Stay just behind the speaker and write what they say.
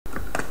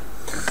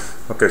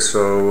Okay,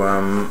 so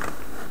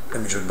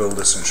let me just build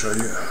this and show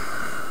you.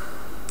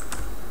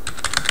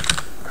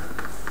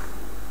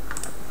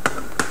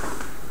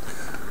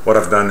 What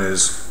I've done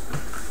is,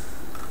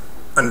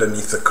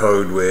 underneath the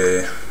code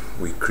where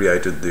we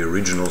created the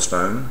original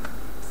stone,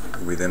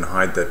 we then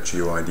hide that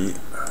GUID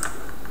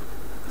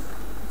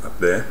up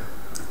there.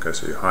 Okay,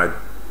 so you hide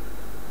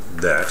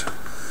that,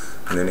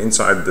 and then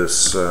inside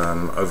this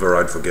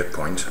override forget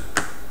point,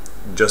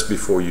 just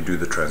before you do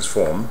the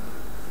transform,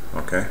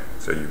 okay,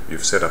 so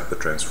you've set up the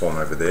transform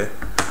over there,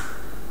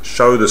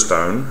 show the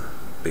stone,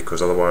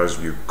 because otherwise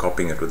you're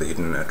copying it with a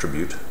hidden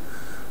attribute,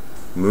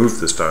 move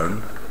the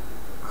stone,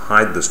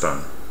 hide the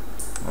stone.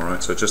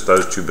 Alright, so just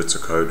those two bits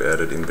of code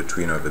added in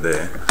between over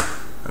there,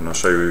 and I'll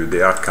show you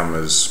the outcome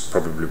is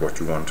probably what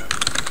you want.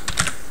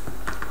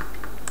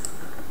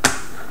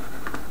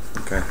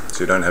 Okay, so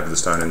you don't have the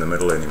stone in the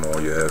middle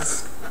anymore, you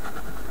have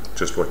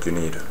just what you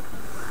need.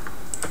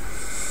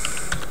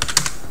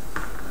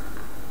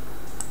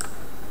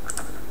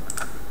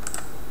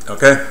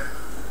 Okay,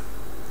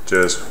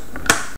 cheers.